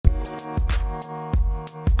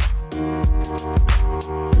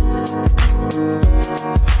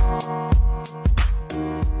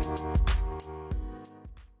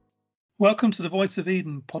Welcome to the Voice of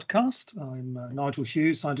EHDEN podcast. I'm Nigel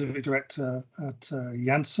Hughes, Scientific Director at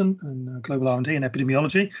Janssen and Global R&D and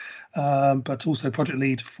Epidemiology, but also Project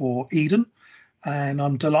Lead for EHDEN. And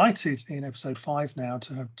I'm delighted in episode 5 now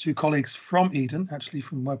to have two colleagues from EHDEN, actually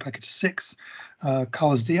from Work Package 6,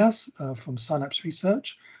 Carlos Diaz from Synapse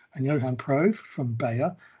Research and Johan Prove from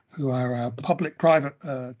Bayer, who are our public-private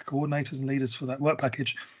coordinators and leaders for that work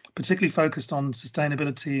package, particularly focused on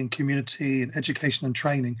sustainability and community and education and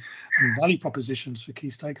training and value propositions for key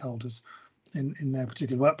stakeholders in their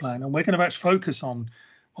particular work plan. And we're going to actually focus on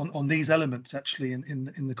these elements actually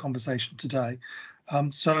in the conversation today.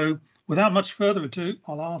 So without much further ado,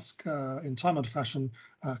 I'll ask in time-honored fashion,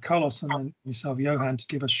 Carlos and then yourself, Johan, to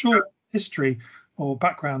give a short history or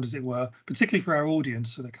background, as it were, particularly for our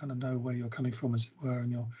audience, so they kind of know where you're coming from, as it were,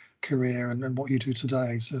 in your career and what you do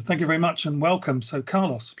today. So thank you very much and welcome. So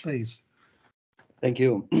Carlos, please. Thank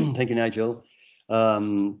you. Thank you, Nigel.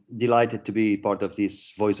 Delighted to be part of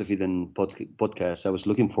this Voice of EHDEN podcast. I was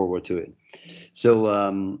looking forward to it.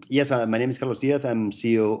 So yes, my name is Carlos Diaz. I'm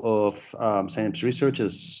CEO of Synapse Research, a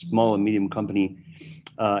small and medium company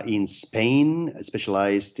in Spain,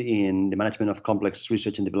 specialized in the management of complex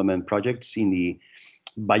research and development projects in the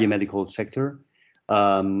biomedical sector.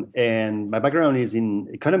 And my background is in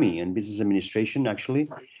economy and business administration, actually.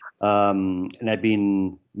 And I've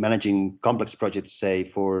been managing complex projects, say,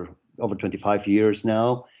 for over 25 years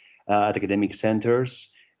now at academic centers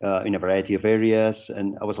in a variety of areas.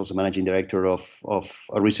 And I was also managing director of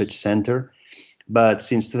a research center. But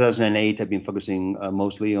since 2008, I've been focusing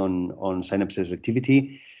mostly on Synapse's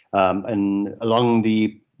activity. And along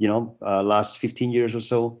the last 15 years or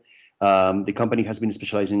so, the company has been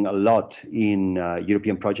specializing a lot in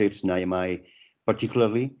European projects and IMI,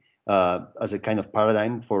 particularly as a kind of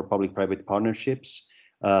paradigm for public-private partnerships.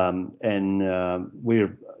 And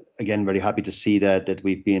we're, again, very happy to see that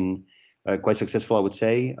we've been quite successful, I would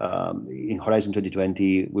say. In Horizon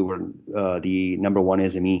 2020, we were the #1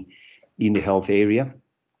 SME in the health area.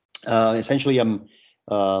 Essentially, I'm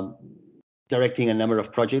directing a number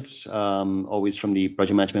of projects, always from the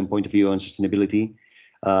project management point of view on sustainability.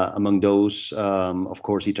 Among those, of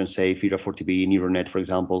course, eTranSafe, ERA40B, NeuroNet, for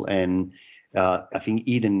example. And I think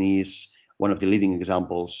EHDEN is one of the leading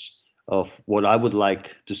examples of what I would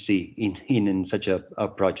like to see in such a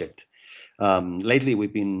project. Lately,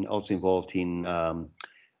 we've been also involved in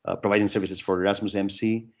providing services for Erasmus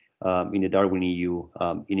MC in the Darwin EU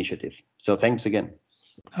initiative. So thanks again.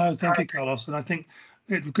 Thank you, Carlos. And I think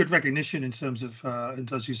it's good recognition in terms of,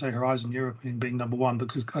 as you say, Horizon Europe being #1,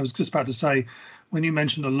 because I was just about to say, when you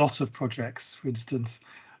mentioned a lot of projects, for instance,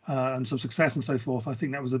 and some success and so forth, I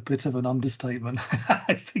think that was a bit of an understatement.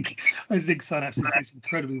 I think Synapse is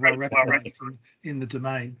incredibly well recognized in the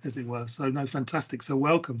domain, as it were. So no, fantastic. So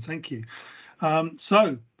welcome, thank you.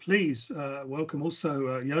 So please welcome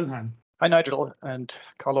also Johan. Hi, Nigel and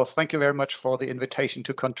Carlos. Thank you very much for the invitation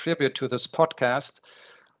to contribute to this podcast.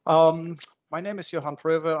 My name is Johan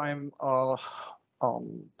Prove. I'm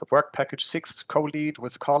the Work Package 6 co-lead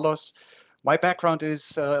with Carlos. My background is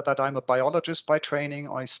that I'm a biologist by training.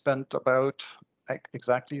 I spent about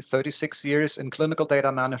exactly 36 years in clinical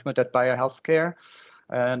data management at Bayer Healthcare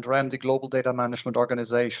and ran the global data management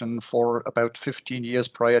organization for about 15 years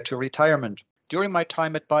prior to retirement. During my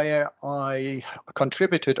time at Bayer, I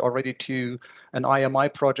contributed already to an IMI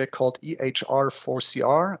project called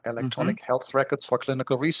EHR4CR, Electronic Health Records for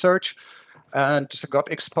Clinical Research, and got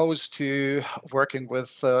exposed to working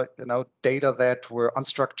with data that were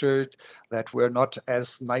unstructured, that were not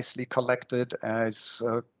as nicely collected as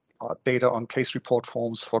data on case report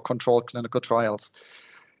forms for controlled clinical trials.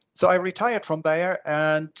 So I retired from Bayer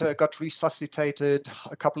and got resuscitated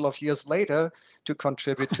a couple of years later to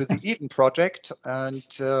contribute to the EHDEN project, and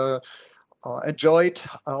enjoyed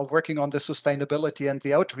working on the sustainability and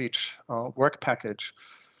the outreach work package.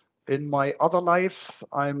 In my other life,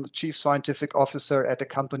 I'm Chief Scientific Officer at a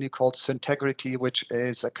company called Syntegrity, which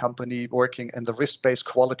is a company working in the risk-based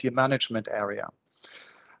quality management area.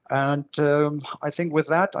 And I think with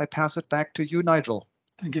that, I pass it back to you, Nigel.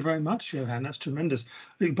 Thank you very much, Johan. That's tremendous.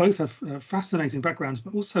 You both have fascinating backgrounds,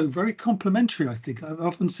 but also very complementary, I think. I've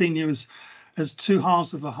often seen you as two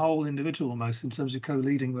halves of a whole individual almost in terms of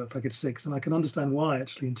co-leading Work Package 6, and I can understand why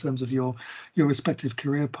actually in terms of your respective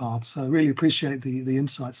career paths. So I really appreciate the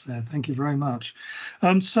insights there. Thank you very much.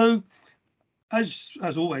 So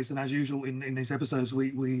as always and as usual in these episodes,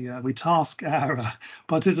 we task our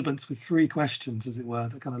participants with 3 questions, as it were,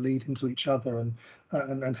 that kind of lead into each other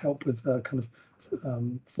and help with kind of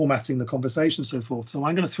formatting the conversation and so forth. So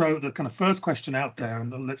I'm going to throw the kind of first question out there,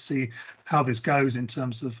 and let's see how this goes in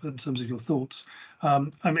terms of your thoughts.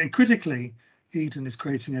 I mean, critically, EHDEN is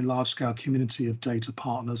creating a large-scale community of data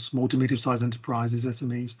partners, small to medium-sized enterprises,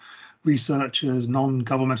 SMEs, researchers,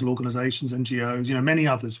 non-governmental organisations, NGOs, many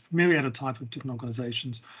others, myriad of type of different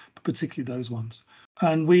organisations, but particularly those ones.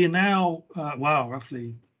 And we are now,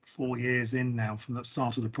 roughly 4 years in now from the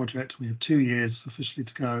start of the project. We have 2 years officially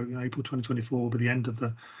to go. April 2024 will be the end of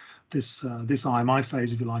this IMI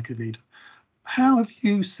phase, if you like, of EHDEN. How have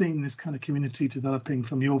you seen this kind of community developing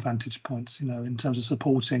from your vantage points, in terms of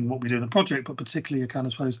supporting what we do in the project, but particularly a kind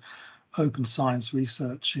of, I suppose, open science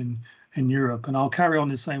research in Europe? And I'll carry on in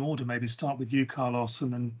the same order, maybe start with you, Carlos,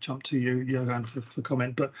 and then jump to you, Johan, for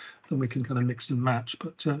comment, but then we can kind of mix and match.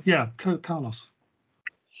 But Carlos.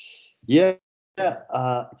 Yeah,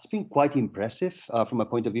 it's been quite impressive from my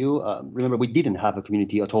point of view. Remember, we didn't have a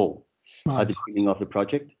community at all at the beginning of the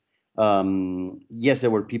project. Yes, there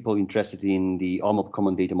were people interested in the OMOP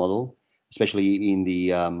common data model, especially in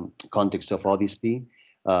the context of Odyssey,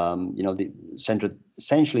 centered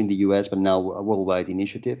essentially in the US, but now a worldwide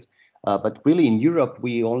initiative. But really in Europe,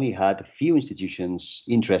 we only had a few institutions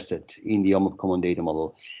interested in the OMOP common data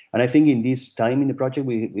model. And I think in this time in the project,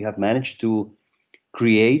 we have managed to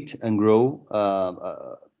create and grow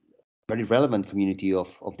a very relevant community of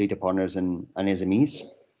data partners and SMEs.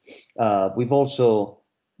 We've also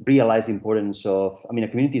realized the importance of, a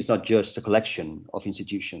community is not just a collection of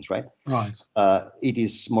institutions, right? Right. It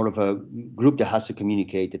is more of a group that has to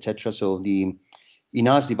communicate, etc. So in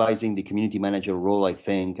us devising the community manager role, I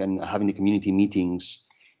think, and having the community meetings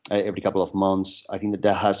every couple of months, I think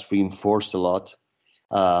that has reinforced a lot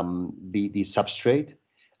the substrate.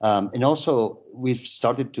 And also, we've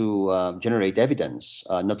started to generate evidence,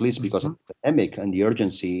 not least because of the pandemic and the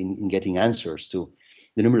urgency in getting answers to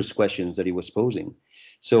the numerous questions that he was posing.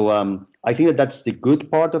 So I think that that's the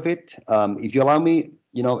good part of it. If you allow me,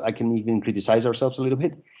 I can even criticize ourselves a little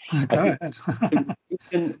bit. Go ahead.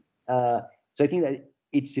 So I think that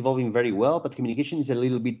it's evolving very well, but communication is a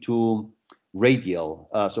little bit too radial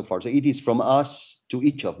so far. So it is from us to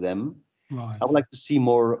each of them. Right. I would like to see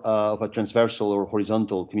more of a transversal or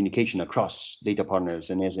horizontal communication across data partners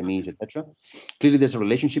and SMEs, etc. Clearly, there's a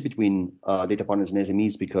relationship between data partners and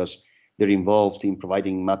SMEs because they're involved in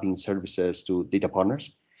providing mapping services to data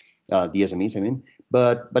partners, the SMEs,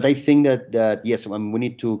 But I think that yes, we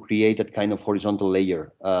need to create that kind of horizontal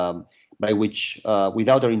layer by which,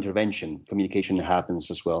 without our intervention, communication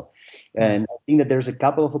happens as well. And I think that there's a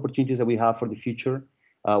couple of opportunities that we have for the future.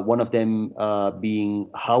 One of them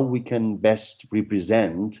being how we can best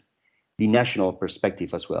represent the national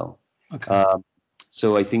perspective as well. Okay.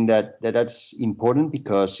 So I think that's important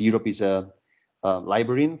because Europe is a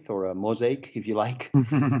labyrinth or a mosaic, if you like.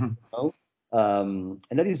 And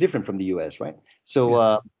that is different from the US, right? So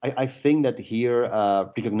Yes. I think that here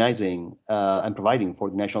recognizing and providing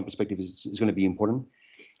for the national perspective is going to be important.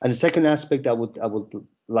 And the second aspect I would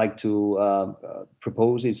like to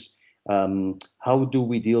propose is how do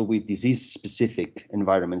we deal with disease-specific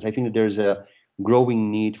environments? I think that there's a growing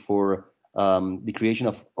need for the creation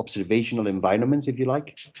of observational environments, if you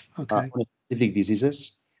like, Okay. on specific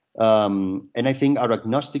diseases. And I think our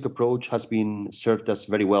agnostic approach has been served us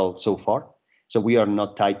very well so far. So we are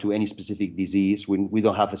not tied to any specific disease. We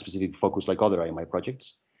don't have a specific focus like other IMI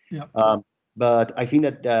projects. Yeah. But I think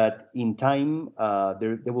that in time,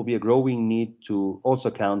 there will be a growing need to also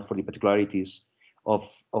account for the particularities of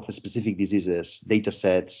specific diseases, data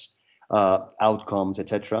sets, outcomes,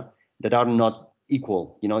 etc., that are not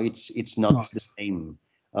equal. It's not Right. the same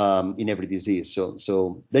in every disease.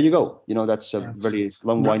 So there you go. That's a very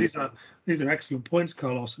long No, line. these are excellent points,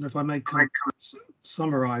 Carlos. And if I may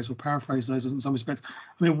summarize or paraphrase those in some respects,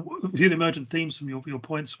 a few of the emergent themes from your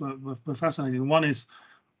points were fascinating. One is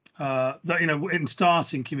that in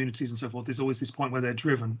starting communities and so forth, there's always this point where they're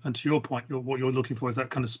driven, and to your point, what you're looking for is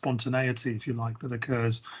that kind of spontaneity, if you like, that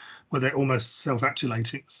occurs where they're almost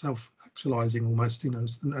self-actualizing almost,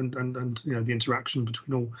 and the interaction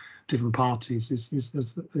between all different parties is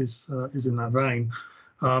in that vein.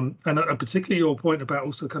 And particularly your point about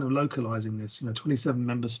also kind of localizing this, 27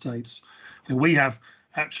 member states. We have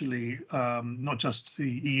actually not just the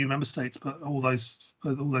EU member states, but all those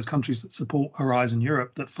countries that support Horizon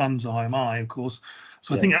Europe that funds IMI, of course.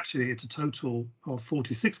 So I think actually it's a total of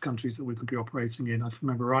 46 countries that we could be operating in, if I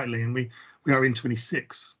remember rightly, and we are in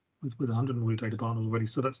 26 with 140 data partners already.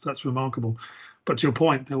 So that's remarkable. But to your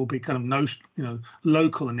point, there will be kind of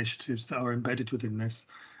local initiatives that are embedded within this.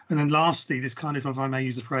 And then lastly, this kind of, if I may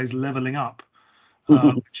use the phrase, leveling up,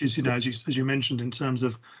 which is, as you mentioned, in terms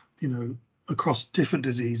of, across different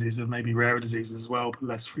diseases and maybe rarer diseases as well, but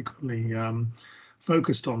less frequently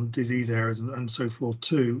focused on disease areas and so forth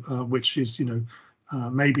too, which is,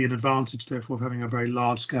 maybe an advantage, therefore, of having a very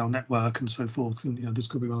large-scale network and so forth. And this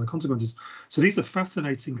could be one of the consequences. So these are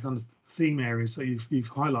fascinating kind of theme areas that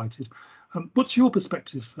you've highlighted. What's your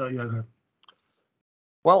perspective, Johan?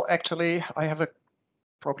 Well, actually, I have a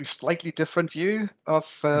probably slightly different view of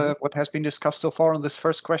what has been discussed so far on this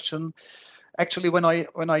first question. Actually, when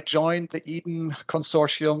I joined the EHDEN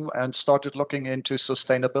consortium and started looking into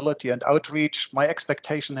sustainability and outreach, my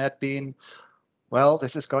expectation had been, well,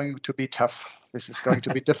 this is going to be tough. This is going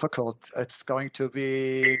to be difficult. It's going to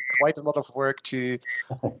be quite a lot of work to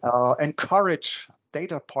encourage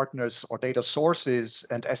data partners or data sources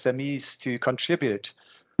and SMEs to contribute.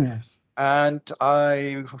 Yes. And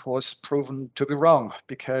I was proven to be wrong,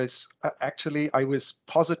 because actually I was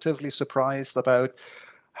positively surprised about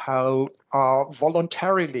how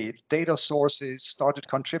voluntarily data sources started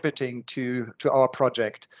contributing to our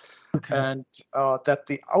project. Okay. And that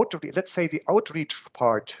the outreach, let's say the outreach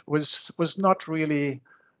part was not really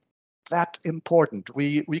that important.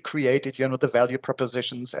 We created, the value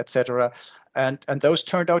propositions, etc., and those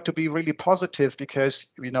turned out to be really positive, because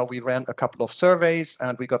we ran a couple of surveys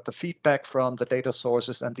and we got the feedback from the data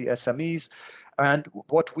sources and the SMEs, and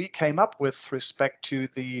what we came up with respect to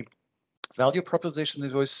the value proposition,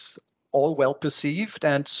 it was all well perceived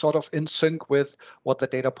and sort of in sync with what the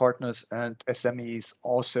data partners and SMEs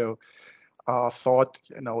also thought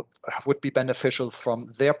would be beneficial from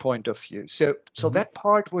their point of view. So that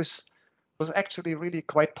part was actually really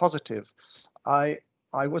quite positive. I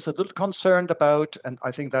was a little concerned about, and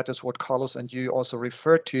I think that is what Carlos and you also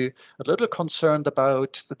referred to, a little concerned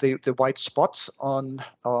about the white spots on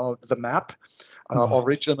the map.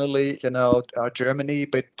 Originally, Germany,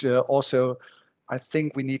 but also I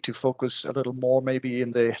think we need to focus a little more, maybe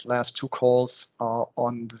in the last two calls,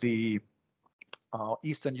 on the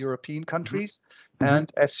Eastern European countries. Mm-hmm.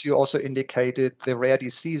 And as you also indicated, the rare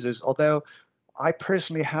diseases, although I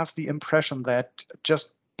personally have the impression that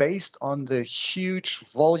just based on the huge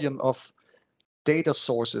volume of data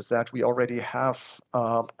sources that we already have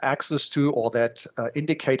access to, or that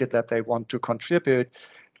indicated that they want to contribute,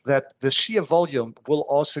 that the sheer volume will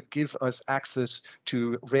also give us access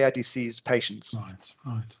to rare disease patients.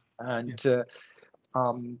 Right. And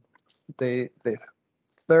the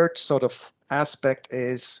third sort of aspect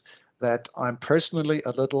is that I'm personally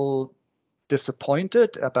a little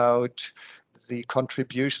disappointed about the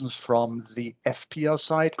contributions from the FPR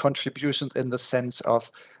side, contributions in the sense of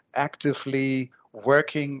actively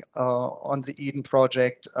working on the EHDEN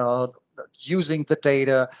project, using the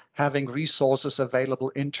data, having resources available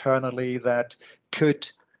internally that could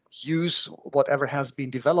use whatever has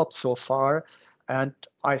been developed so far. And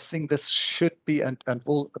I think this should be and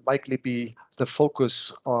will likely be the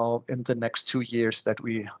focus in the next 2 years that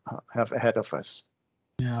we have ahead of us.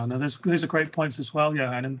 Yeah, no, those are great points as well,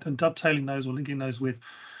 Johan, and dovetailing those or linking those with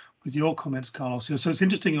your comments, Carlos. So it's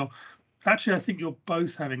interesting. Actually, I think you're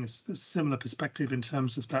both having a similar perspective in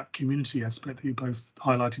terms of that community aspect that you both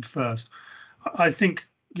highlighted first. I think,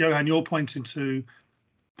 Johan, you're pointing to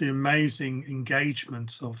the amazing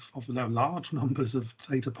engagement of large numbers of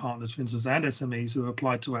data partners, for instance, and SMEs who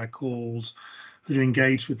applied to our calls, who are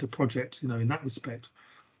engaged with the project, in that respect.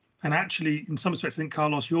 And actually, in some respects, I think,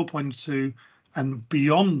 Carlos, you're pointing to, and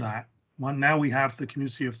beyond that, now we have the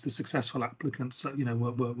community of the successful applicants that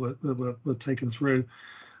were taken through,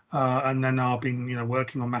 and then are being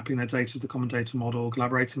working on mapping their data to the common data model,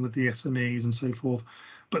 collaborating with the SMEs and so forth,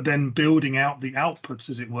 but then building out the outputs,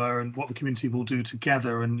 as it were, and what the community will do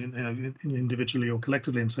together and individually or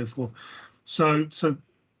collectively and so forth. So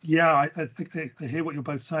yeah, I hear what you're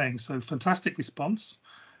both saying. So fantastic response.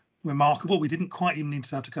 Remarkable. We didn't quite even need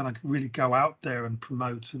to have to kind of really go out there and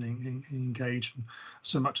promote and engage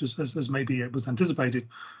so much as maybe it was anticipated.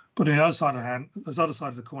 But on the other side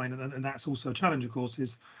of the coin, and that's also a challenge, of course,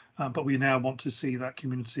 is but we now want to see that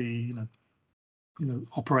community,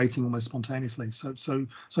 operating almost spontaneously. So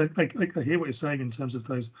I hear what you're saying in terms of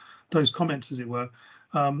those comments, as it were.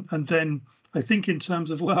 And then I think in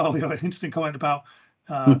terms of, well, an interesting comment about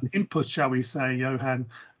input, shall we say, Johan,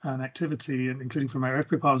 and activity, and including from our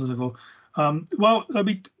FP partners and so forth. Well, I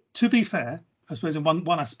mean, to be fair, I suppose in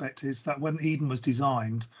one aspect is that when EHDEN was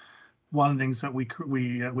designed, one of the things that we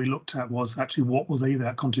looked at was actually what will be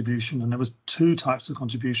that contribution, and there was two types of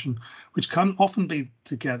contribution, which can often be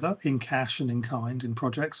together in cash and in kind in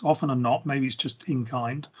projects, often are not. Maybe it's just in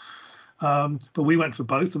kind. But we went for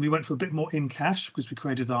both, and we went for a bit more in cash because we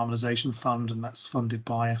created the harmonisation fund, and that's funded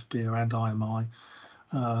by FBO and IMI.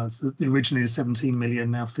 Originally the 17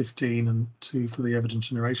 million, now 15, and 2 for the evidence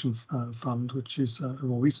generation fund, which is a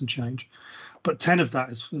more recent change. But 10 of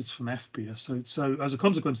that is from FBIA. So as a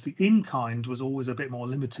consequence, the in-kind was always a bit more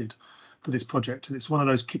limited this project. And it's one of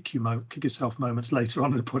those kick yourself moments later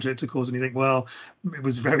on in the project, of course, and you think, well, it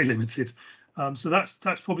was very limited. So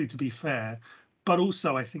that's probably to be fair. But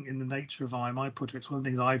also, I think in the nature of IMI projects, one of the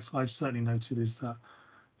things I've certainly noted is that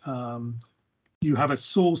you have a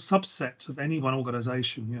small subset of any one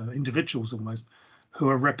organisation, you know, individuals almost, who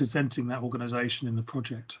are representing that organisation in the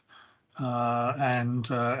project, and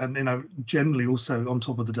you know, generally also on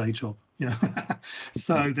top of the day job, you know,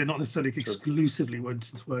 so they're not necessarily exclusively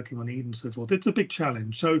working on EHDEN and so forth. It's a big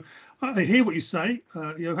challenge. So I hear what you say,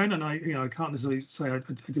 Johan, and I can't necessarily say I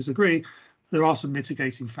disagree. There are some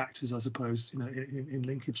mitigating factors, I suppose, you know, in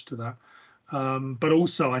linkage to that, but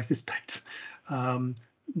also I suspect.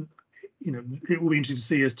 You know, it will be interesting to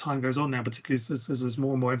see as time goes on now, particularly as there's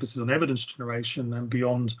more and more emphasis on evidence generation and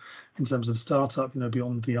beyond, in terms of startup, you know,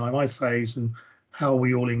 beyond the IMI phase, and how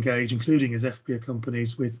we all engage, including as FPA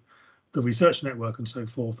companies, with the research network and so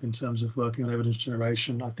forth, in terms of working on evidence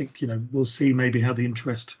generation. I think, you know, we'll see maybe how the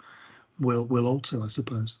interest will alter, I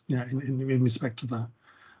suppose, yeah, in respect to that.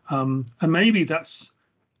 And maybe that's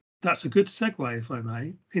a good segue, if I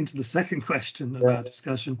may, into the second question of our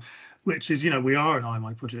discussion, which is, you know, we are an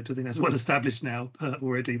IMI project. I think that's well established now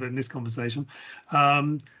already, but in this conversation,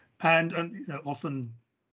 and you know, often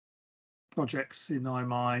projects in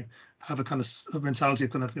IMI have a kind of a mentality of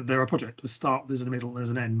kind of, they're a project. There's a start, there's a middle, there's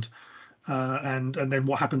an end, and then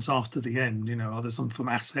what happens after the end? You know, are there some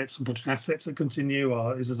assets, some project assets that continue,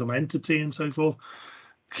 or is there some entity and so forth?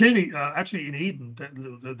 Clearly, actually, in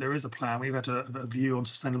EHDEN, there is a plan. We've had a view on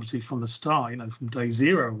sustainability from the start, you know, from day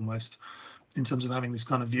zero almost, in terms of having this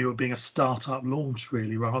kind of view of being a startup launch,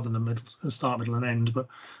 really, rather than a start, middle, and end.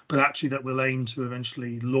 But actually, that will aim to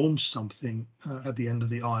eventually launch something at the end of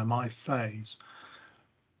the IMI phase.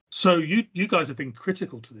 So you guys have been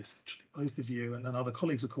critical to this, actually, both of you and other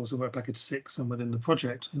colleagues, of course, who work package 6 and within the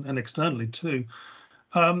project and externally too.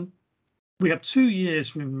 We have 2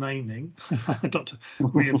 years remaining. Not to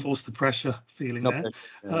reinforce the pressure feeling there.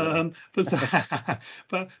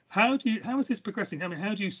 But how is this progressing? I mean,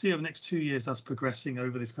 how do you see over the next 2 years us progressing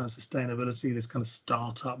over this kind of sustainability, this kind of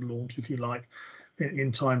startup launch, if you like,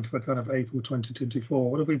 in time for kind of April 2024?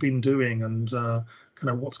 What have we been doing, and kind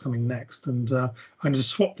of what's coming next? And I'm going to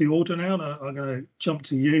swap the order now. And I'm going to jump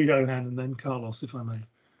to you, Johan, and then Carlos, if I may.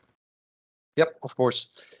 Yep, of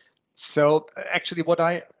course. So actually what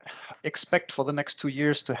I expect for the next 2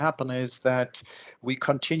 years to happen is that we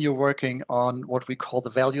continue working on what we call the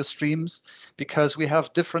value streams, because we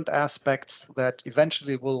have different aspects that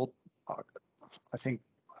eventually will, I think,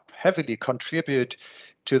 heavily contribute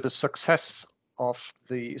to the success of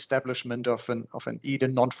the establishment of an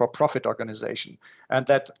EHDEN non-for-profit organization. And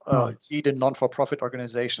that EHDEN non-for-profit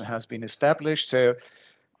organization has been established. So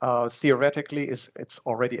theoretically, it's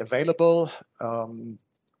already available.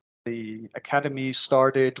 The academy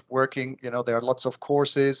started working, you know, there are lots of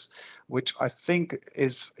courses, which I think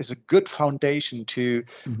is a good foundation to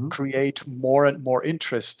create more and more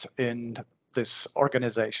interest in this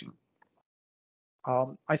organization.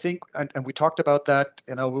 I think, and we talked about that,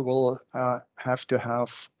 you know, we will have to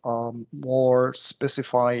have more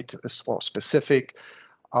specified or specific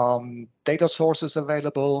data sources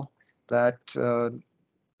available that,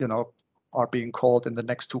 you know, are being called in the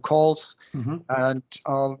next 2 calls. And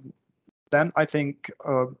then I think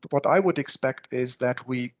what I would expect is that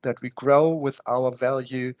we grow with our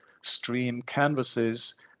value stream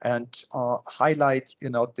canvases and highlight, you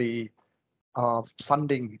know, the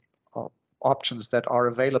funding options that are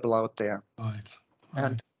available out there. Right.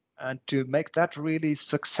 And to make that really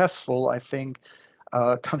successful, I think,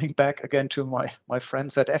 coming back again to my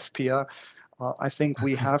friends at FPA, I think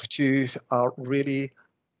we have to really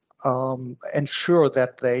ensure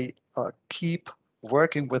that they keep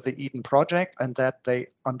working with the EHDEN project and that they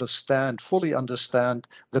fully understand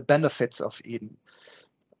the benefits of EHDEN.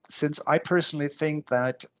 Since I personally think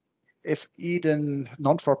that if EHDEN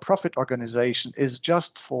non-for-profit organization is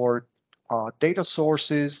just for data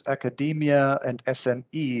sources, academia, and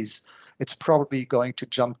SMEs, it's probably going to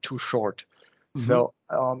jump too short. So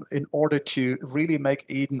in order to really make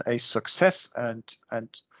EHDEN a success and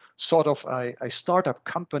sort of a startup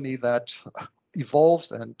company that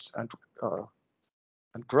evolves and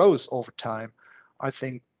grows over time, I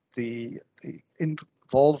think the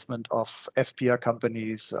involvement of FPR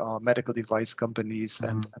companies, medical device companies,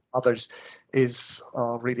 and others is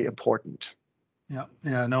really important. Yeah,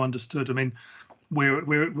 no, understood. I mean,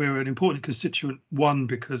 we're an important constituent, one,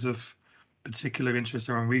 because of particular interest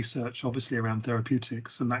around research, obviously around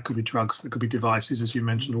therapeutics, and that could be drugs, that could be devices, as you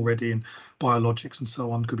mentioned already, and biologics and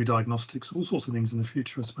so on, could be diagnostics, all sorts of things in the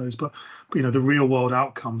future, I suppose. But you know, the real world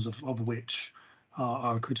outcomes of which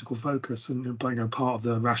are a critical focus and, you know, part of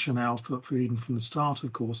the rationale for EHDEN from the start,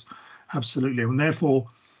 of course. Absolutely. And therefore,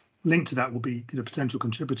 linked to that will be, you know, potential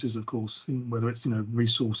contributors, of course, whether it's, you know,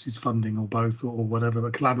 resources, funding, or both, or whatever,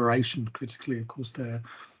 but collaboration critically, of course, there,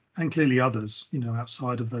 and clearly others, you know,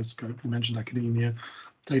 outside of those scope. You mentioned academia,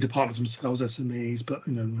 data partners themselves, SMEs, but,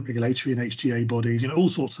 you know, regulatory and HTA bodies, you know, all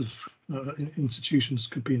sorts of institutions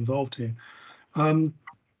could be involved here.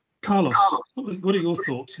 Carlos, what are your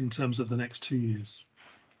thoughts in terms of the next 2 years?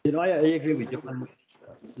 You know, I agree with you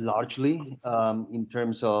largely in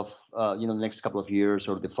terms of, you know, the next couple of years,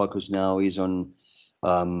 or the focus now is on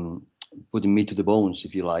putting meat to the bones,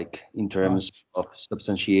 if you like, in terms of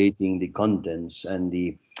substantiating the contents and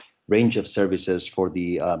the range of services for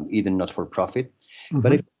the EHDEN not-for-profit.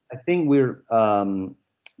 But I think we're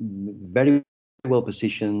very well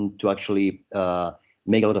positioned to actually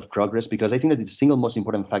make a lot of progress, because I think that the single most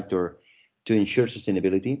important factor to ensure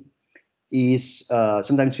sustainability is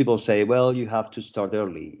sometimes people say, well, you have to start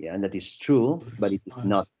early, and that is true, but it is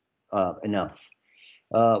not enough.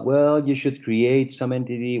 Well, you should create some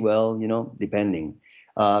entity, well, you know, depending.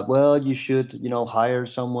 Well, you should, you know, hire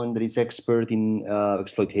someone that is expert in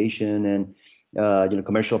exploitation and you know,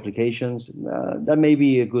 commercial applications. That may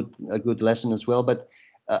be a good lesson as well, but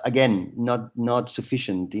again, not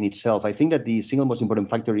sufficient in itself. I think that the single most important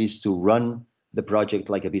factor is to run the project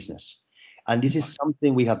like a business. And this is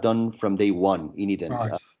something we have done from day one in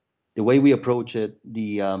EHDEN. The way we approach it,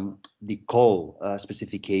 the call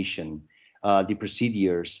specification, the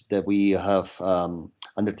procedures that we have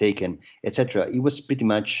undertaken, etc. It was pretty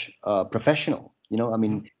much professional. You know, I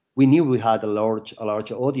mean, we knew we had a large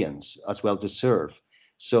audience as well to serve,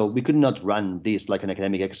 so we could not run this like an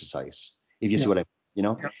academic exercise. If you see what I mean, you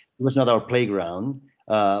know, it was not our playground.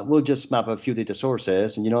 We'll just map a few data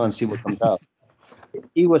sources and, you know, and see what comes out.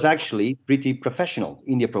 It was actually pretty professional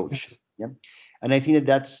in the approach. Yeah. And I think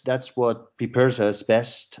that that's what prepares us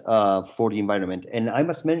best for the environment. And I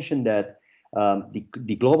must mention that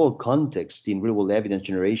the global context in real-world evidence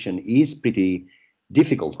generation is pretty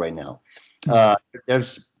difficult right now.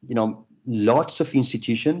 There's, you know, lots of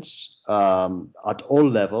institutions at all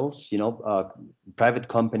levels, you know, private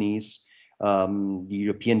companies, the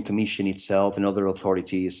European Commission itself and other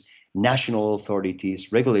authorities, national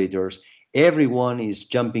authorities, regulators. Everyone is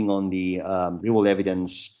jumping on the real-world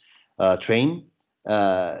evidence train,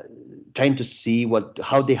 trying to see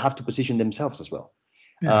how they have to position themselves as well.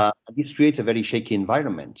 Yes. This creates a very shaky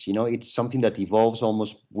environment. You know, it's something that evolves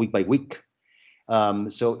almost week by week.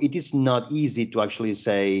 So it is not easy to actually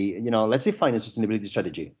say, you know, let's define a sustainability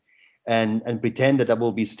strategy and pretend that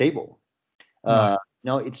will be stable.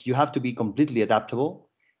 No, you have to be completely adaptable.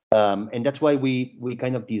 And that's why we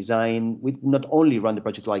kind of we not only run the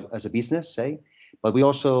project like as a business, but we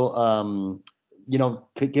also you know,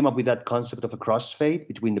 came up with that concept of a crossfade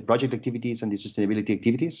between the project activities and the sustainability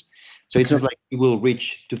activities. So it's not like we will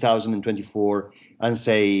reach 2024 and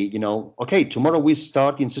say, you know, okay, tomorrow we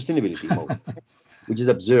start in sustainability mode, which is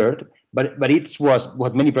absurd, but it was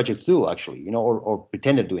what many projects do actually, you know, or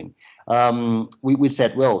pretend they're doing. We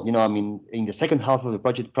said, well, you know, I mean, in the second half of the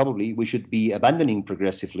project, probably we should be abandoning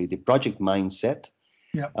progressively the project mindset.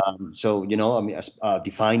 Yeah. So, you know, I mean,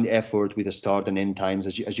 defined effort with a start and end times,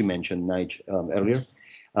 as you mentioned, Nige, earlier.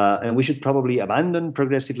 And we should probably abandon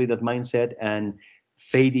progressively that mindset and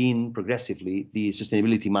fade in progressively the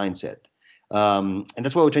sustainability mindset. And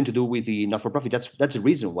that's what we're trying to do with the not-for-profit. That's the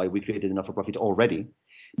reason why we created a not-for-profit already,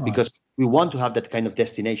 because we want to have that kind of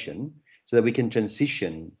destination so that we can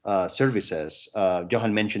transition services.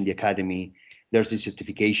 Johan mentioned the academy. There's the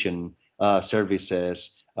certification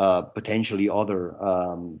services, potentially other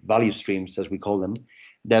value streams, as we call them,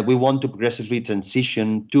 that we want to progressively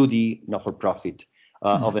transition to the not-for-profit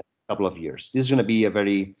over a couple of years. This is going to be a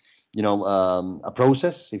very, you know, a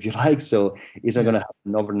process, if you like. So it's not going to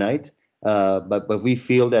happen overnight. But we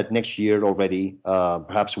feel that next year already,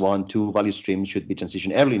 perhaps 1-2 value streams should be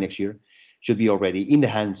transitioned early next year, should be already in the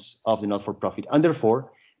hands of the not-for-profit, and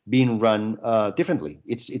therefore being run differently.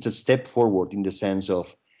 It's a step forward in the sense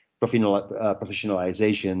of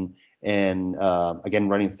professionalization and again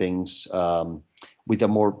running things with a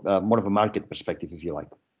more of a market perspective, if you like.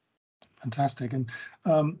 Fantastic, and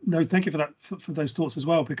no, thank you for that for those thoughts as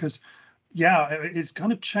well, because it's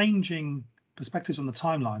kind of changing perspectives on the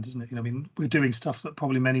timelines, isn't it? You know, I mean, we're doing stuff that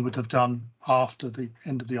probably many would have done after the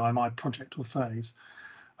end of the IMI project or phase.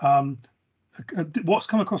 What's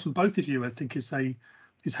come across from both of you, I think, is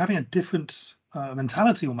having a different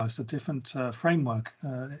mentality, almost a different framework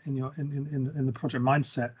in the project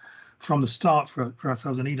mindset from the start for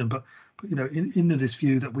ourselves in EHDEN, but you know, in this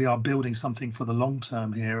view that we are building something for the long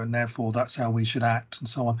term here, and therefore that's how we should act and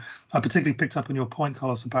so on. I particularly picked up on your point,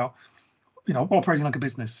 Carlos, about, you know, operating like a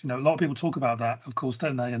business. You know, a lot of people talk about that, of course,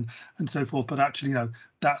 don't they, and so forth. But actually, you know,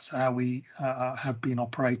 that's how we have been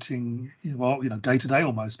operating, well, you know, day to day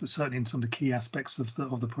almost, but certainly in some of the key aspects of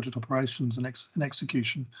the project operations and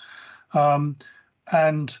execution,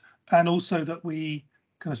 and also that we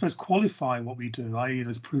can, I suppose, qualify what we do, i.e.,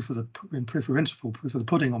 there's proof of the principle, proof of the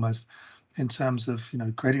pudding almost, in terms of, you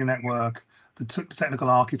know, creating a network, the technical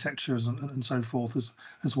architectures and so forth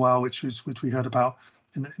as well, which we heard about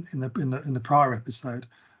in the prior episode,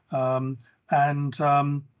 and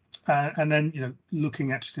then, you know,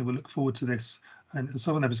 looking, actually we'll look forward to this and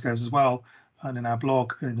Southern episodes as well, and in our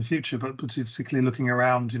blog in the future, but particularly looking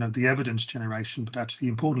around, you know, the evidence generation, but actually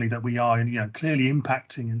importantly that we are, you know, clearly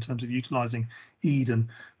impacting in terms of utilizing EHDEN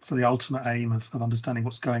for the ultimate aim of understanding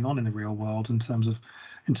what's going on in the real world in terms of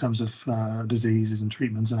diseases and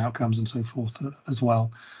treatments and outcomes and so forth as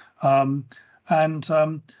well, and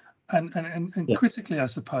critically, I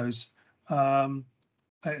suppose,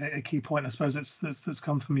 a key point, I suppose, that's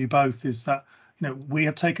come from you both is that, you know, we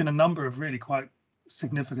have taken a number of really quite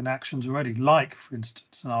significant actions already, like, for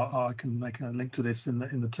instance, and I can make a link to this in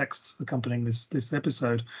the text accompanying this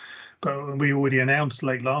episode, but we already announced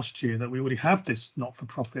late last year that we already have this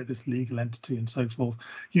not-for-profit, this legal entity and so forth.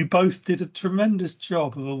 You both did a tremendous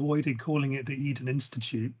job of avoiding calling it the EHDEN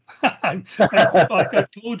Institute. And so I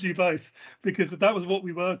applaud you both, because that was what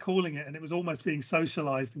we were calling it, and it was almost being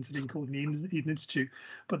socialized into being called the EHDEN Institute.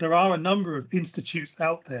 But there are a number of institutes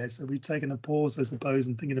out there, so we've taken a pause, I suppose,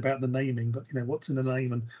 and thinking about the naming, but, you know, what's in the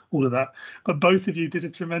name and all of that. But both of you did a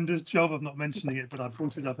tremendous job of not mentioning it, but I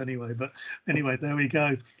brought it up anyway. But anyway, there we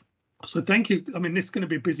go. So thank you. I mean, this is going to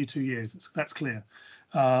be a busy 2 years. That's clear.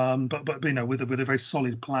 But you know, with a very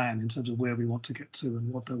solid plan in terms of where we want to get to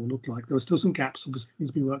and what that will look like. There are still some gaps, obviously, need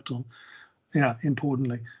to be worked on. Yeah,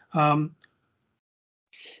 importantly. Any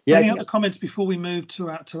other comments before we move to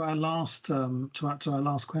our last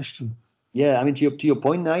question? Yeah, I mean, to your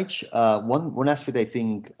point, Nige, one aspect I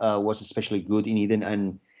think was especially good in EHDEN,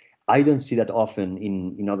 and I don't see that often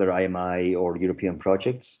in other IMI or European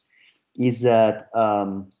projects, is that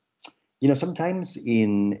you know, sometimes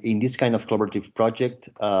in this kind of collaborative project,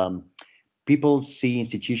 people see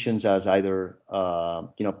institutions as either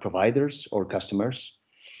you know, providers or customers.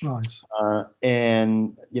 Right.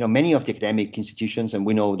 And you know, many of the academic institutions, and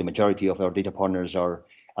we know the majority of our data partners are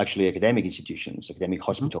actually academic institutions, academic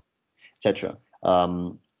hospitals, etc.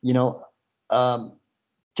 You know,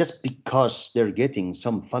 just because they're getting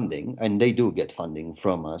some funding, and they do get funding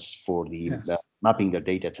from us for the mapping their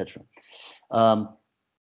data, etc.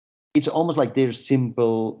 It's almost like they're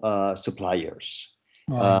simple suppliers.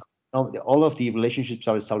 Right. All of the relationships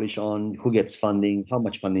are established on who gets funding, how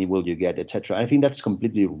much funding will you get, etc. I think that's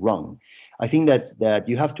completely wrong. I think that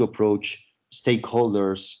you have to approach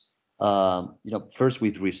stakeholders, you know, first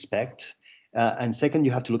with respect, and second,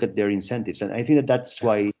 you have to look at their incentives. And I think that's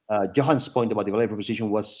why Johan's point about the value proposition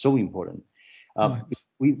was so important. Right.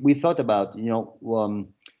 We thought about, you know,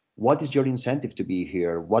 what is your incentive to be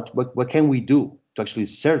here? What can we do to actually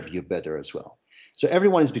serve you better as well? So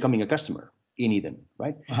everyone is becoming a customer in EHDEN,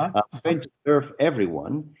 right? Trying to serve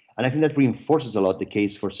everyone, and I think that reinforces a lot the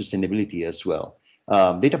case for sustainability as well.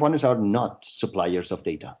 Data partners are not suppliers of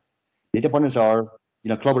data. Data partners are, you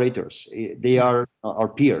know, collaborators. They are our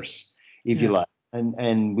peers, if you like,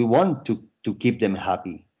 and we want to keep them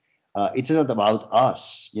happy. It's not about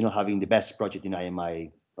us, you know, having the best project in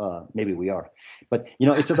IMI. Maybe we are, but you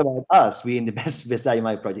know, it's not about us being the best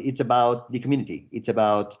IMI project. It's about the community. It's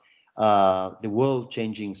about the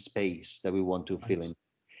world-changing space that we want to fill in.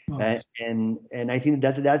 Right. And I think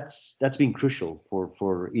that's been crucial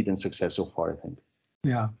for EHDEN's success so far, I think.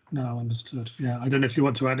 Yeah, no, understood. Yeah, I don't know if you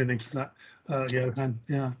want to add anything to that, Johan.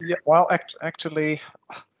 Yeah. Well, actually,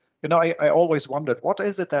 you know, I always wondered, what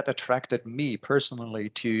is it that attracted me personally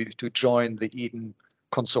to join the EHDEN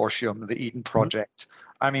consortium, the EHDEN project?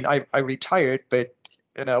 I mean, I retired, but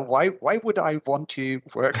you know, why would I want to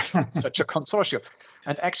work in such a consortium?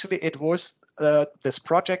 And actually, it was this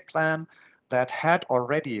project plan that had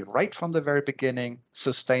already, right from the very beginning,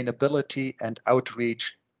 sustainability and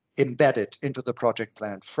outreach embedded into the project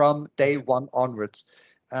plan from day one onwards.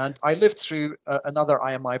 And I lived through another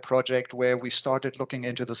IMI project where we started looking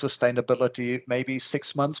into the sustainability maybe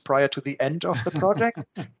 6 months prior to the end of the project.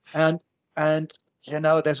 and you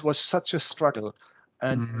know, there was such a struggle.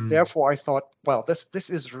 And therefore I thought, well, this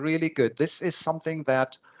is really good. This is something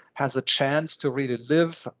that has a chance to really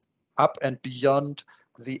live up and beyond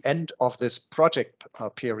the end of this project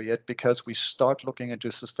period, because we start looking into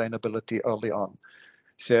sustainability early on.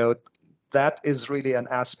 So that is really an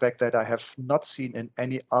aspect that I have not seen in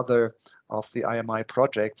any other of the IMI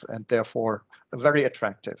projects, and therefore very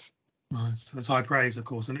attractive. Nice. That's high praise, of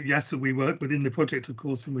course. And yes, we work within the project, of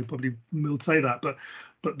course, and we probably will say that. But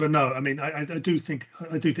no, I mean, I do think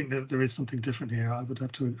that there is something different here. I would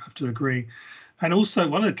have to agree. And also,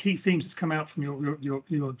 one of the key themes that's come out from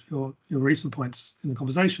your recent points in the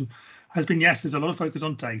conversation has been, yes, there's a lot of focus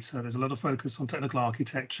on data. There's a lot of focus on technical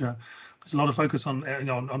architecture. There's a lot of focus on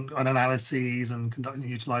analyses and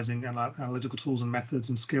utilizing analytical tools and methods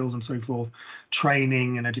and skills and so forth,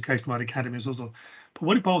 training and education by academies also. But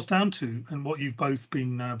what it boils down to, and what you've both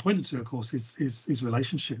been pointed to, of course, is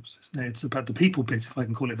relationships. Isn't it? It's about the people bit, if I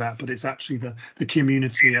can call it that, but it's actually the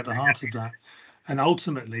community at the heart of that. And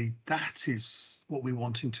ultimately, that is what we're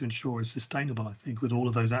wanting to ensure is sustainable, I think, with all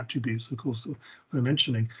of those attributes, of course, we're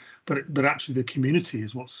mentioning. But actually, the community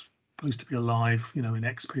is what's supposed to be alive, in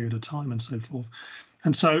X period of time and so forth.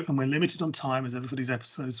 And we're limited on time, as everybody's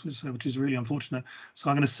episodes, which is really unfortunate. So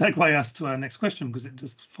I'm going to segue us to our next question, because it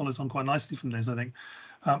just follows on quite nicely from this, I think.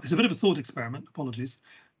 It's a bit of a thought experiment, apologies.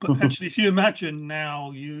 But actually, if you imagine now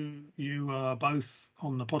you are both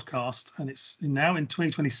on the podcast, and it's now in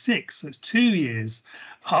 2026, so it's 2 years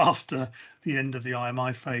after the end of the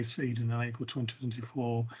IMI phase for EHDEN in April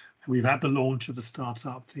 2024. We've had the launch of the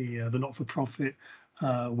startup, the not-for-profit,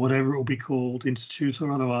 whatever it will be called, institute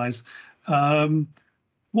or otherwise.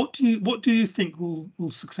 What do you think will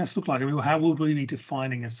success look like? I mean, how will we be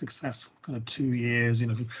defining a successful kind of 2 years?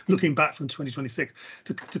 Looking back from 2026,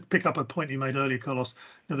 to pick up a point you made earlier, Carlos.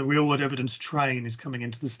 The real world evidence train is coming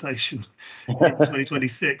into the station in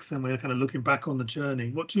 2026, and we're kind of looking back on the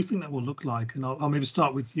journey. What do you think that will look like? And I'll maybe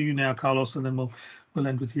start with you now, Carlos, and then we'll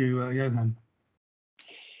end with you, Johan.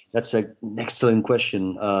 That's an excellent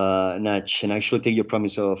question, Nach, and I actually take your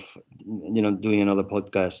promise of, doing another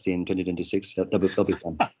podcast in 2026. That'll be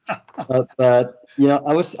fun. But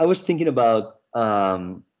I was thinking about.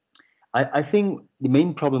 I think the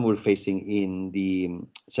main problem we're facing in the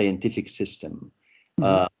scientific system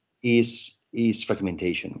is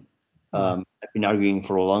fragmentation. I've been arguing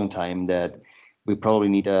for a long time that we probably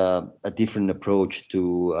need a different approach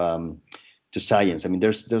to science. I mean,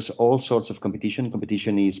 there's all sorts of competition.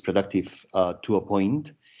 Competition is productive to a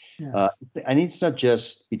point. Yes. And it's not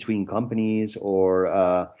just between companies,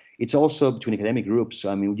 or it's also between academic groups.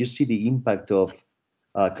 I mean, you see the impact of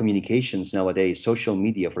communications nowadays, social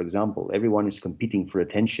media, for example. Everyone is competing for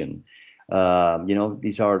attention.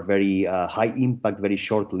 These are very high impact, very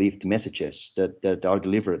short-lived messages that are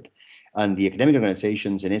delivered. And the academic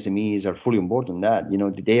organizations and SMEs are fully on board on that.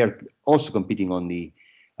 They are also competing on the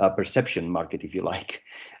perception market, if you like.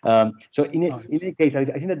 So in any case, I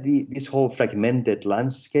think that this whole fragmented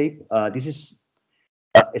landscape, this is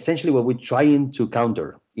essentially what we're trying to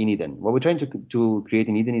counter in EHDEN. What we're trying to create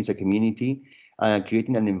in EHDEN is a community,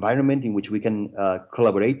 creating an environment in which we can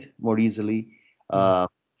collaborate more easily,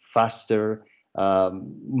 faster,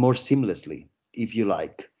 more seamlessly, if you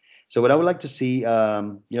like. So what I would like to see,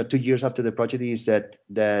 2 years after the project, is that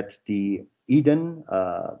the EHDEN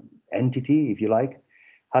entity, if you like,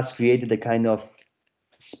 has created a kind of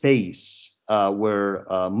space where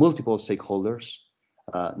multiple stakeholders,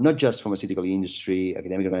 not just pharmaceutical industry,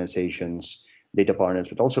 academic organizations, data partners,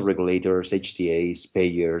 but also regulators, HTAs,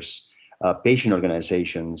 payers, patient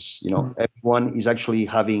organizations, everyone is actually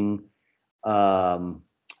having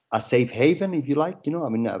a safe haven, if you like,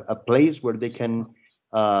 a place where they can,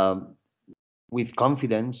 with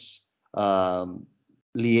confidence,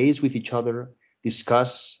 liaise with each other,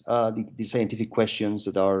 discuss the scientific questions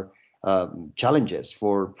that are challenges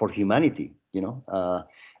for humanity.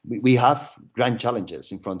 We have grand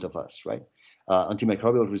challenges in front of us, right?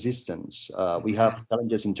 Antimicrobial resistance. We have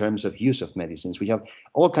challenges in terms of use of medicines. We have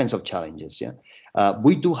all kinds of challenges.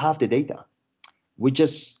 We do have the data. We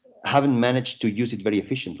just haven't managed to use it very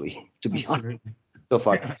efficiently, to be honest, so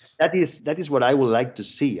far. Yes. That is what I would like to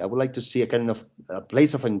see. I would like to see a kind of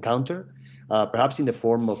place of encounter, perhaps in the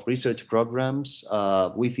form of research programs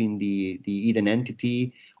within the EHDEN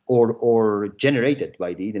entity, or generated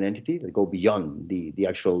by the EHDEN entity that go beyond the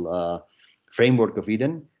actual framework of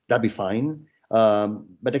EHDEN. That'd be fine.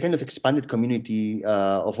 But a kind of expanded community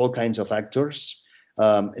of all kinds of actors.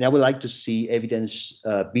 And I would like to see evidence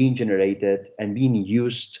being generated and being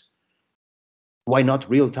used. Why not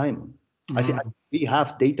real time? I think we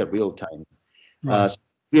have data real time. So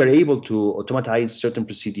we are able to automatize certain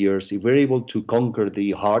procedures. If we're able to conquer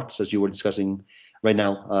the hearts, as you were discussing right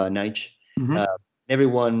now, Nige,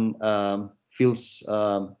 everyone feels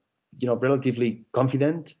relatively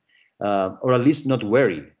confident, or at least not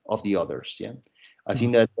wary of the others. Yeah, I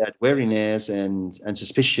think that wariness and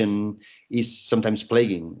suspicion is sometimes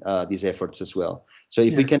plaguing these efforts as well. So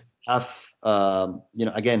if we can have,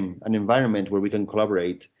 again, an environment where we can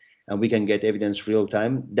collaborate and we can get evidence real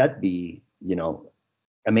time, that'd be,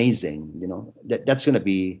 amazing. That's going to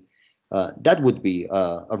be, that would be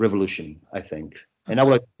a revolution, I think. And I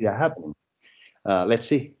would like to see that happening. Let's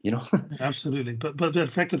see, Absolutely, but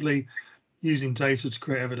effectively using data to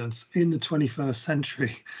create evidence in the 21st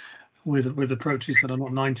century with approaches that are not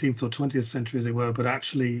 19th or 20th century, as it were, but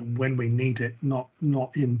actually when we need it, not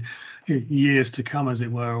in years to come, as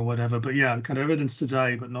it were, or whatever. But yeah, kind of evidence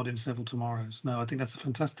today, but not in several tomorrows. No, I think that's a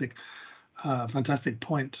fantastic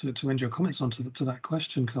point to end your comments on to that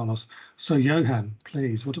question, Carlos. So Johan,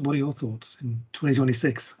 please, what are your thoughts in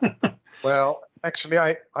 2026? Well, actually,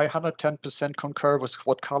 I 110% concur with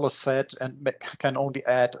what Carlos said and can only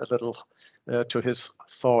add a little to his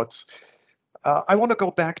thoughts. I want to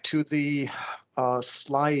go back to the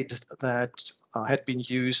slide that had been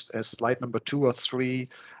used as slide number 2 or 3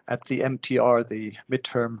 at the MTR, the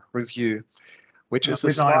midterm review, which is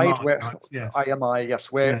a slide IMI, where yes. IMI,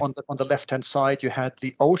 yes, where Yes. on the left-hand side you had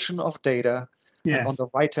the ocean of data, Yes. and on the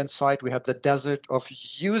right-hand side we had the desert of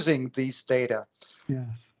using these data.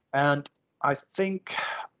 Yes. And I think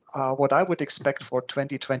what I would expect for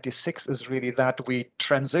 2026 is really that we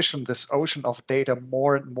transition this ocean of data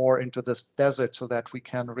more and more into this desert so that we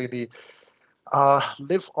can really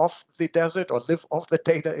live off the desert or live off the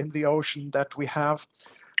data in the ocean that we have.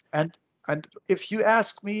 And if you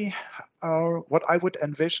ask me what I would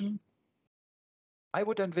envision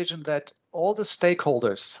that all the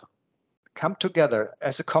stakeholders come together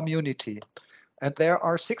as a community. And there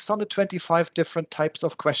are 625 different types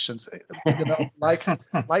of questions, like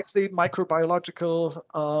the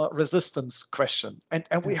microbiological resistance question,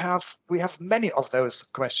 and we have many of those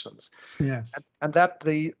questions. Yes. And that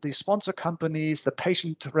the sponsor companies, the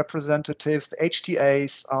patient representatives, the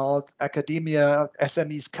HTAs, academia,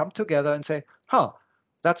 SMEs come together and say,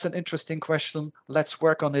 that's an interesting question. Let's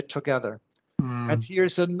work on it together. And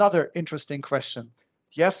here's another interesting question.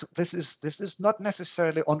 Yes, this is not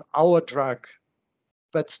necessarily on our drug,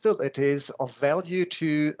 but still it is of value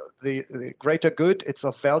to the greater good. It's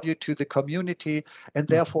of value to the community, and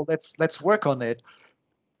therefore let's work on it.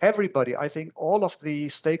 Everybody, I think all of the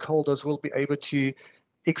stakeholders will be able to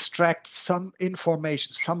extract some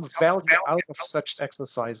information, some value out of such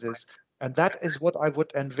exercises. And that is what I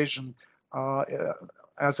would envision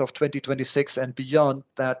as of 2026 and beyond,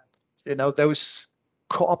 that those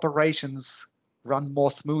cooperations run more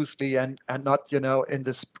smoothly and not in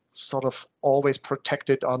this sort of always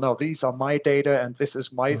protected, oh no, these are my data and this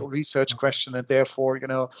is my research question, and therefore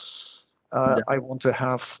I want to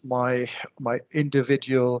have my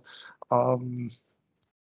individual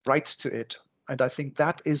rights to it. And I think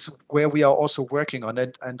that is where we are also working on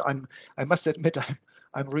it. And I must admit,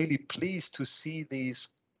 I'm really pleased to see these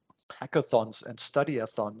hackathons and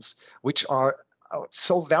study-a-thons, which are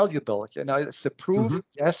so valuable. It's a proof,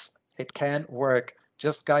 yes, it can work.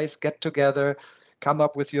 Just guys get together, come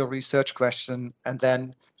up with your research question, and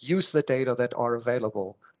then use the data that are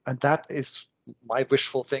available. And that is my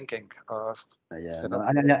wishful thinking.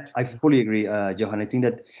 I fully agree, Johan. I think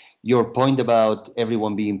that your point about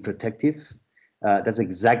everyone being protective, that's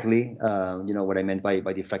exactly what I meant by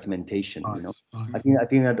the fragmentation. Nice. I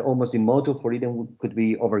think that almost the motto for EHDEN could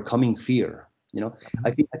be overcoming fear.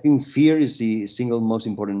 I think fear is the single most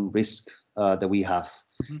important risk that we have.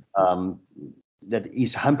 That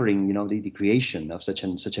is hampering, the creation of such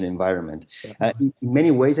an environment. In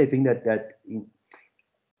many ways, I think that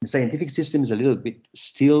the scientific system is a little bit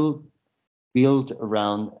still built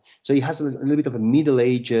around, so it has a little bit of a Middle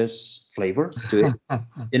Ages flavor to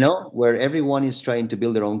it, where everyone is trying to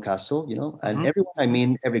build their own castle, and everyone, I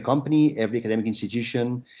mean, every company, every academic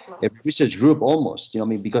institution, every research group almost,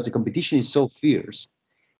 because the competition is so fierce,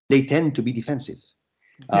 they tend to be defensive.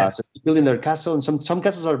 So building their castle, and some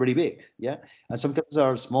castles are very big, and some castles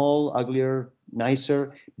are small, uglier,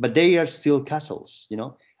 nicer, but they are still castles,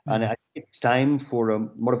 and I think it's time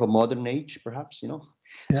for more of a modern age, perhaps,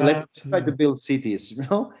 So let's try to build cities,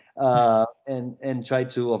 and try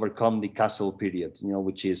to overcome the castle period,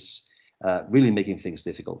 which is really making things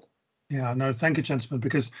difficult. Yeah, no, thank you, gentlemen,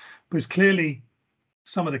 because clearly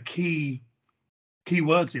some of the key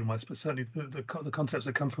words in words, but certainly the concepts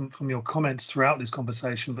that come from your comments throughout this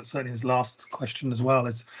conversation, but certainly his last question as well,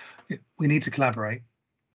 is we need to collaborate.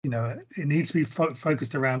 It needs to be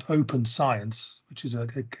focused around open science, which is a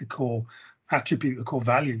core attribute, a core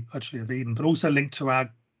value actually of EHDEN, but also linked to our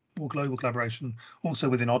more global collaboration, also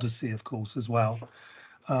within Odyssey, of course, as well.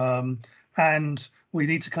 and we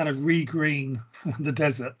need to kind of re-green the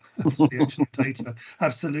desert for the ocean of data.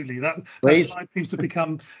 Absolutely, that slide seems to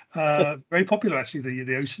become very popular. Actually,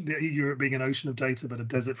 the ocean, Europe being an ocean of data, but a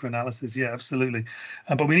desert for analysis. Yeah, absolutely.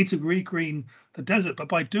 But we need to re-green the desert. But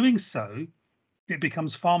by doing so, it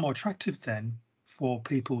becomes far more attractive then for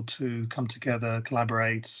people to come together,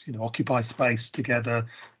 collaborate, occupy space together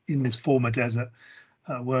in this former desert,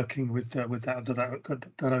 working with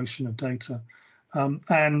that ocean of data.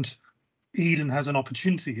 And EHDEN has an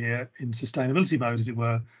opportunity here in sustainability mode, as it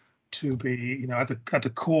were, to be, at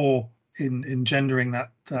the core in engendering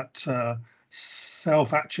that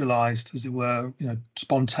self-actualized, as it were,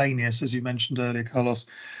 spontaneous, as you mentioned earlier, Carlos,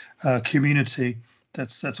 community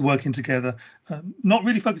that's working together, not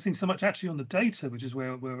really focusing so much actually on the data, which is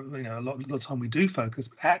where a lot of time we do focus,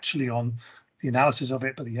 but actually on the analysis of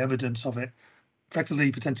it, but the evidence of it, effectively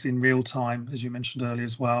potentially in real time, as you mentioned earlier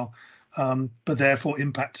as well, but therefore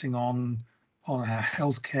impacting on our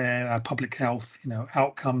healthcare, our public health,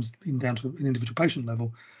 outcomes, even down to an individual patient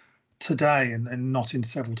level today, and not in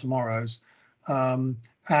several tomorrows. And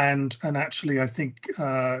actually, I think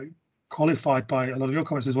qualified by a lot of your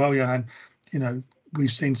comments as well, Johan,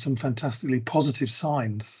 we've seen some fantastically positive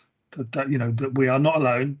signs that we are not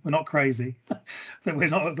alone, we're not crazy, that we're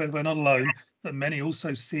not alone, that many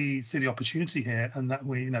also see the opportunity here, and that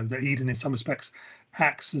that EHDEN in some respects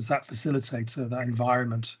acts as that facilitator, that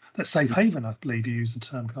environment, that safe haven, I believe you use the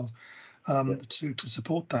term, Carlos, to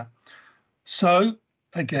support that. So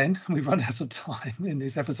again, we've run out of time in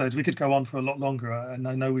these episodes. We could go on for a lot longer, and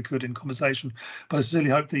I know we could in conversation, but I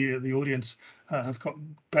sincerely hope the audience have got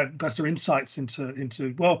better insights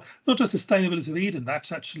into well, not just sustainability of EHDEN,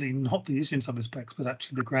 that's actually not the issue in some respects, but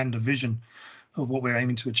actually the grander vision of what we're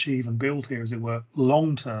aiming to achieve and build here, as it were,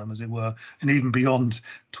 long term, as it were, and even beyond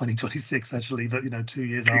 2026, actually, but 2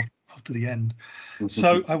 years after the end.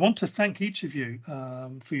 So I want to thank each of you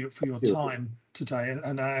for your time today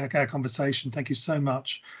and our conversation. Thank you so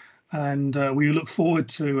much. And we look forward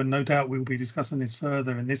to, and no doubt we'll be discussing this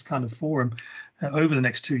further in this kind of forum over the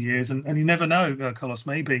next 2 years. And you never know, Carlos,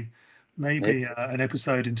 maybe an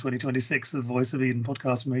episode in 2026 of the Voice of EHDEN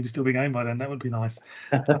podcast may still be going by then. That would be nice.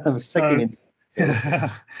 So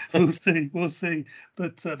we'll see.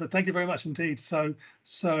 But thank you very much indeed. So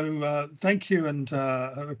thank you, and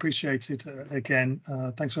appreciate it again.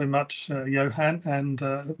 Thanks very much, Johan, and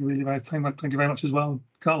really thank you very much as well,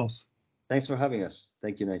 Carlos. Thanks for having us.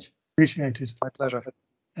 Thank you, Nigel. Appreciate it. My pleasure.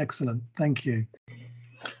 Excellent. Thank you.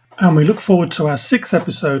 And we look forward to our 6th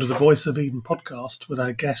episode of the Voice of EHDEN podcast with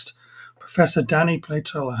our guest, Professor Danny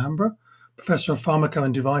Plato Alhambra, Professor of Pharmaco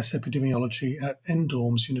and Device Epidemiology at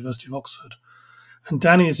NDORMS, University of Oxford. And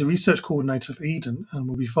Danny is a research coordinator for EHDEN and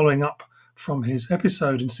will be following up from his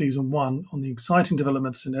episode in season 1 on the exciting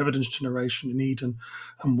developments in evidence generation in EHDEN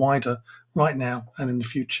and wider right now and in the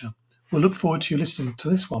future. We'll look forward to you listening to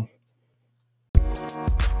this one.